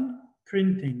 9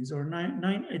 printings or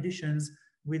nine editions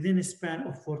within a span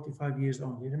of 45 years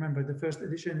only. Remember, the first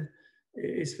edition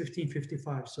is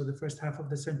 1555, so the first half of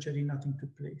the century, nothing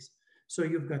took place. So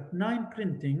you've got 9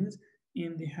 printings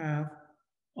in the half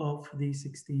of the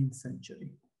 16th century.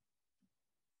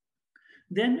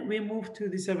 Then we move to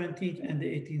the 17th and the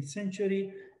 18th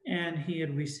century, and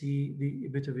here we see a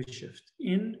bit of a shift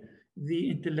in the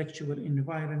intellectual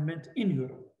environment in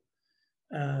Europe.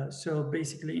 So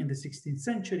basically in the 16th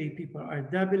century, people are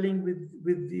dabbling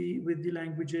with the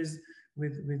languages,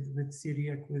 with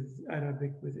Syriac, with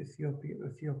Arabic, with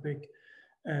Ethiopic.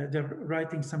 They're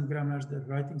writing some grammars, they're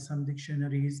writing some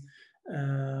dictionaries.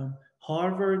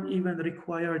 Harvard even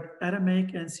required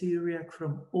Aramaic and Syriac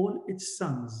from all its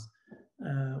sons,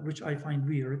 which I find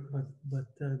weird, but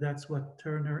that's what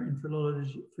Turner in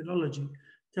philology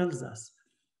tells us.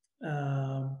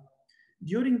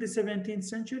 During the 17th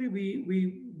century,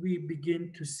 we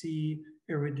begin to see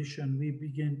erudition. We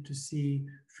begin to see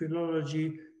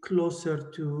philology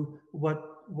closer to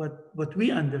what we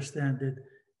understand it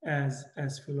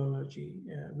as philology.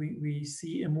 We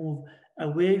see a move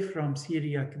away from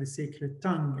Syriac, the sacred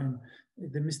tongue,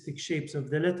 and the mystic shapes of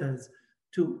the letters,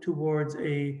 towards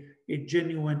a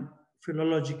genuine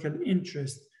philological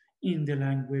interest in the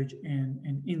language and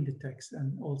in the text.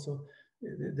 And also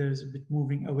there's a bit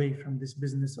moving away from this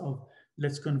business of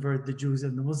let's convert the Jews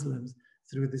and the Muslims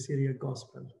through the Syriac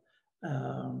gospel.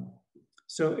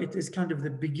 So it is kind of the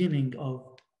beginning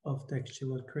of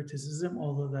textual criticism,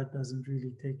 although that doesn't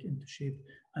really take into shape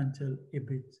until a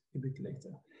bit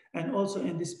later. And also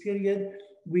in this period,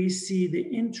 we see the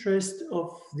interest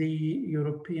of the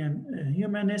European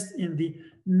humanists in the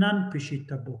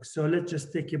non-Peshitta books. So let's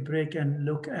just take a break and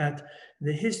look at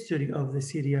the history of the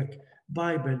Syriac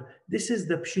Bible. This is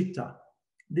the Peshitta.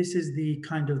 This is the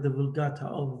kind of the Vulgata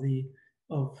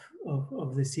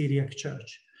of the Syriac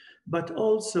church. But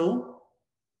also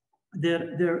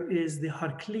there is the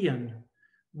Heraclean,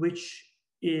 which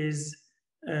is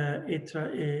a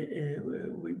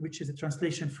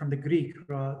translation from the Greek.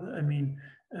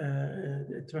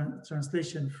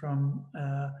 Translation from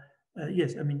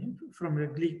from the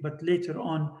Greek, but later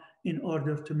on, in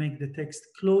order to make the text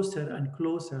closer and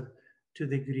closer to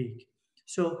the Greek.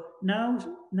 So now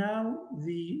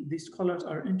the scholars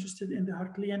are interested in the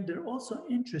Heraclean. They're also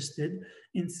interested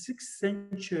in 6th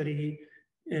century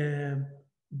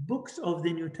books of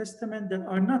the New Testament that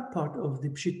are not part of the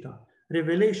Peshitta.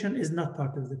 Revelation is not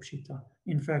part of the Peshitta.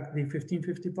 In fact, the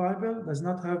 1550 Bible does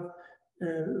not have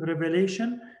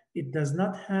Revelation. It does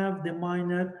not have the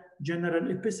minor general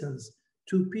epistles,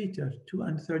 2 Peter, 2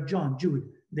 and 3 John, Jude.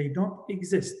 They don't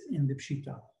exist in the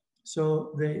Peshitta.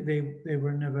 So they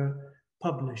were never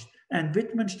published. And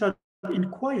Wittgenstein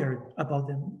inquired about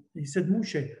them. He said,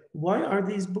 Moshe, why are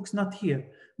these books not here?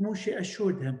 Moshe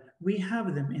assured him, we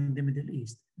have them in the Middle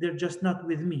East. They're just not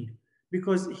with me.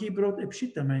 Because he brought a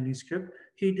Peshitta manuscript,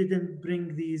 he didn't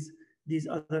bring these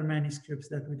other manuscripts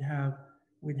that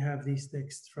would have these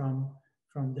texts from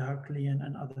the Heraclean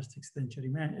and other 6th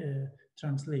century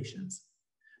translations.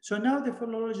 So now the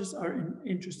philologists are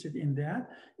interested in that.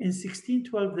 In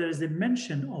 1612, there is a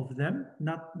mention of them,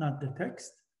 not the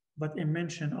text, but a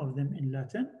mention of them in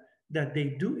Latin, that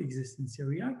they do exist in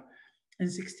Syriac. In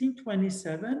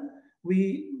 1627,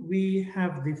 we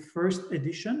have the first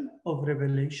edition of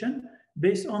Revelation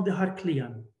based on the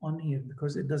Heraclean on here,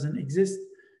 because it doesn't exist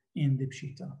in the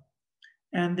Peshitta.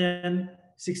 And then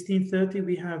 1630,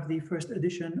 we have the first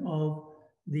edition of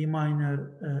the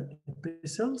minor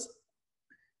epistles.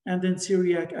 And then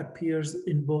Syriac appears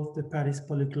in both the Paris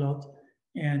Polyglot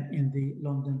and in the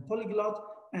London Polyglot.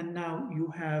 And now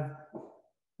you have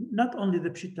not only the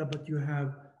Peshitta, but you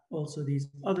have also these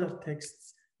other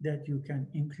texts that you can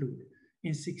include.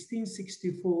 In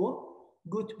 1664,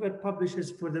 Gutenberg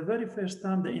publishes for the very first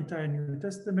time the entire New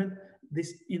Testament.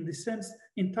 This in the sense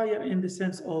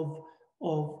of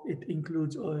it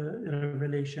includes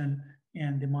Revelation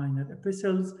and the minor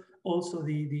epistles. Also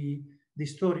the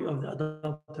story of the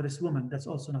adulterous woman, that's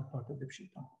also not part of the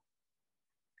Peshitta.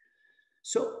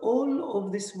 So all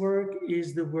of this work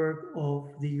is the work of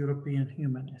the European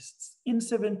humanists. In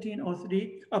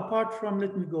 1703, apart from,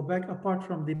 let me go back, apart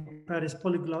from the Paris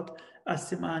polyglot,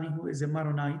 As-Simani, who is a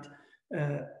Maronite,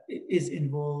 is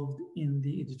involved in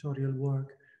the editorial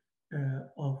work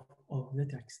of the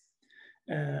text.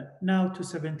 Now to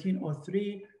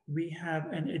 1703, we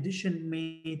have an edition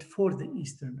made for the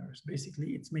Easterners.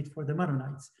 Basically, it's made for the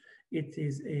Maronites. It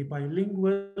is a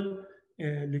bilingual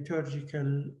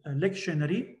liturgical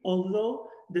lectionary, although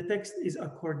the text is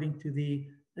according to the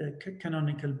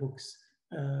canonical books.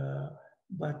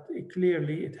 But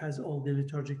clearly it has all the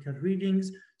liturgical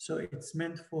readings, so it's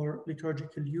meant for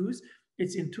liturgical use.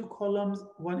 It's in two columns,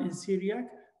 one in Syriac,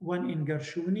 one in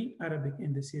Gershuni, Arabic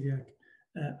in the Syriac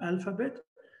alphabet,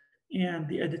 and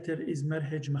the editor is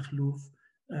Merhej Makhlouf,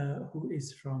 who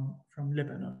is from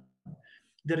Lebanon.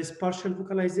 There is partial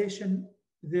vocalization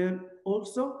there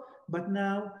also, but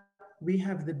now we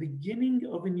have the beginning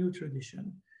of a new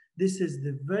tradition. This is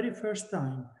the very first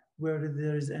time where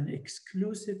there is an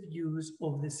exclusive use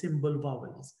of the symbol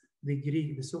vowels,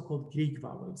 the so-called Greek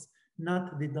vowels,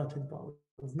 not the dotted vowels,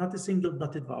 not a single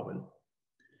dotted vowel.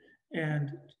 And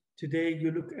today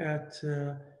you look at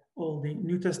all the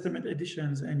New Testament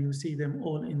editions and you see them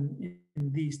all in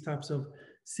these types of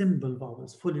symbol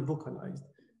vowels, fully vocalized.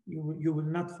 You will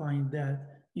not find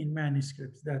that in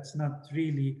manuscripts. That's not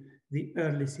really the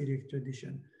early Syriac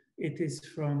tradition. It is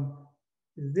from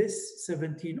this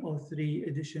 1703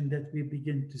 edition that we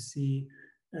begin to see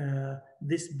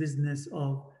this business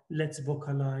of let's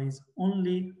vocalize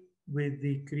only with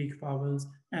the Greek vowels,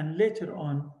 and later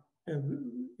on,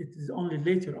 it is only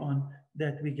later on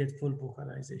that we get full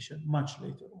vocalization, much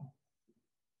later on.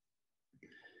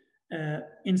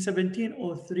 In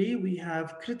 1703, we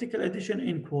have critical edition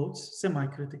in quotes,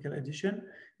 semi-critical edition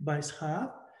by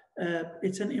Schaf.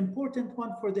 It's an important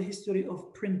one for the history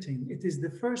of printing. It is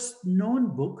the first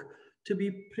known book to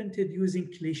be printed using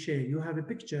cliché. You have a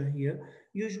picture here.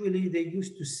 Usually they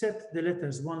used to set the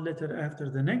letters one letter after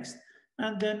the next,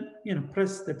 and then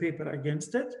press the paper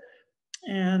against it,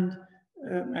 and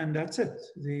that's it.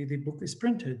 The book is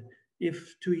printed.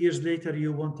 If 2 years later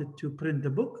you wanted to print the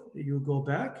book, you go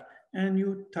back and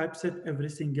you typeset every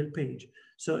single page.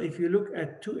 So if you look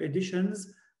at two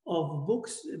editions of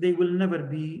books, they will never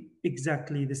be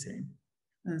exactly the same.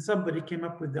 And somebody came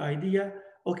up with the idea,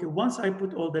 okay, once I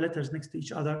put all the letters next to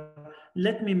each other,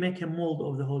 let me make a mold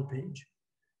of the whole page.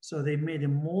 So they made a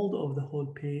mold of the whole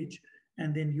page,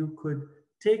 and then you could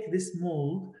take this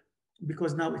mold,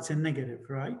 because now it's a negative,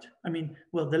 right? I mean,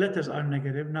 well, the letters are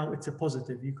negative, now it's a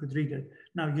positive, you could read it.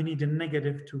 Now you need a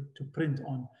negative to print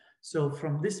on. So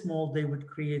from this mold, they would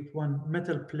create one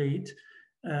metal plate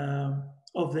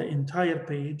of the entire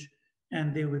page,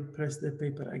 and they would press the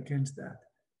paper against that.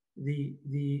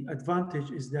 The advantage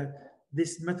is that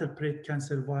this metal plate can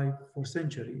survive for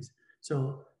centuries.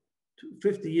 So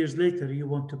 50 years later, you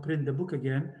want to print the book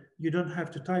again, you don't have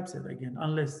to typeset again,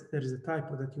 unless there is a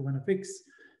typo that you want to fix,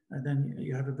 and then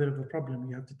you have a bit of a problem.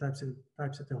 You have to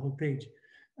typeset the whole page.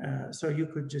 So you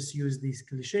could just use these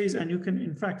cliches, and you can,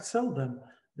 in fact, sell them.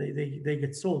 They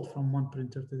get sold from one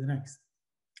printer to the next.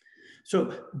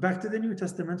 So back to the New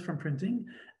Testament from printing.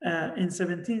 In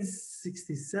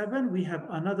 1767, we have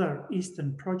another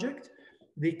Eastern project,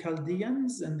 the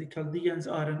Chaldeans, and the Chaldeans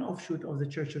are an offshoot of the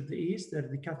Church of the East. They're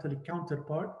the Catholic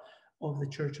counterpart of the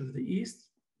Church of the East.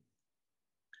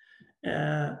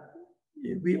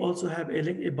 We also have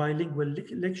a bilingual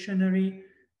lectionary,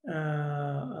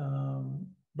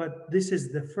 but this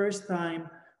is the first time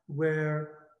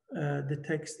where the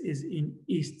text is in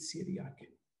East Syriac.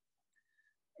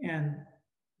 And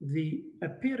the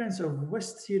appearance of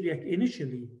West Syriac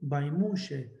initially by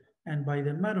Moshe and by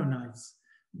the Maronites,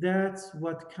 that's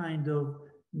what kind of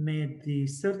made the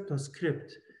Certo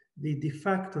script the de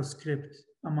facto script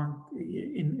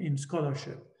in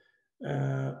scholarship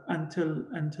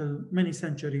until many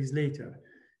centuries later.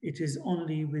 It is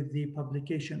only with the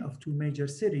publication of two major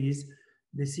series,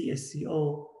 the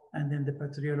CSCO and then the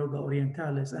Patriologia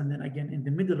Orientalis, and then again in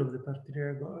the middle of the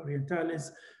Patriologia Orientalis,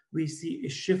 we see a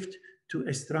shift to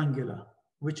Estrangula,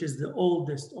 which is the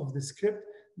oldest of the script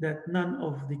that none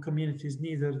of the communities,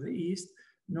 neither the East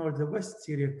nor the West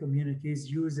Syriac communities,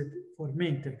 use it for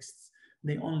main texts.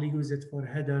 They only use it for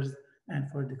headers and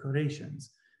for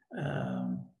decorations.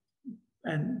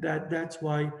 And that's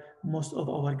why most of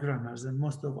our grammars and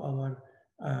most of our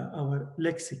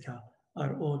lexica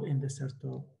are all in the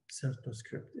Certo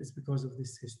script. It's because of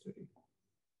this history.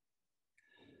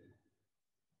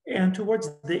 And towards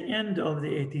the end of the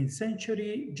 18th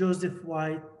century, Joseph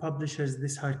White publishes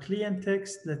this Heraclean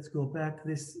text. Let's go back,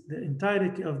 the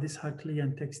entirety of this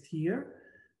Heraclean text here.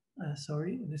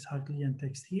 sorry, this Herculean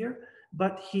text here,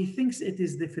 but he thinks it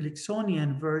is the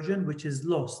Felixonian version, which is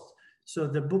lost. So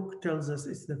the book tells us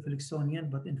it's the Felixonian,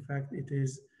 but in fact it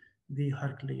is the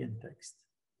Herculean text.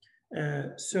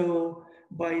 So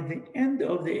by the end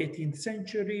of the 18th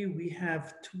century, we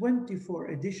have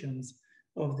 24 editions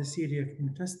of the Syriac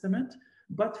New Testament,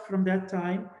 but from that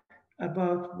time,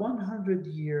 about 100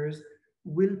 years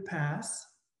will pass.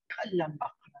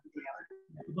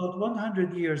 About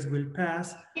 100 years will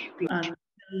pass until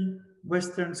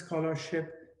Western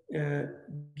scholarship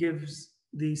gives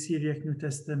the Syriac New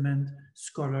Testament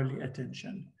scholarly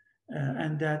attention.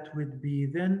 And that would be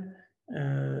then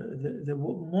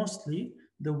mostly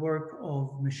the work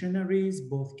of missionaries,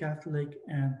 both Catholic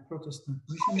and Protestant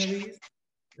missionaries.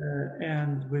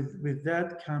 And with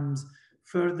that comes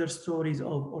further stories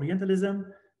of Orientalism,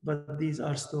 but these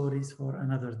are stories for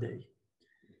another day.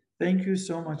 Thank you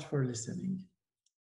so much for listening.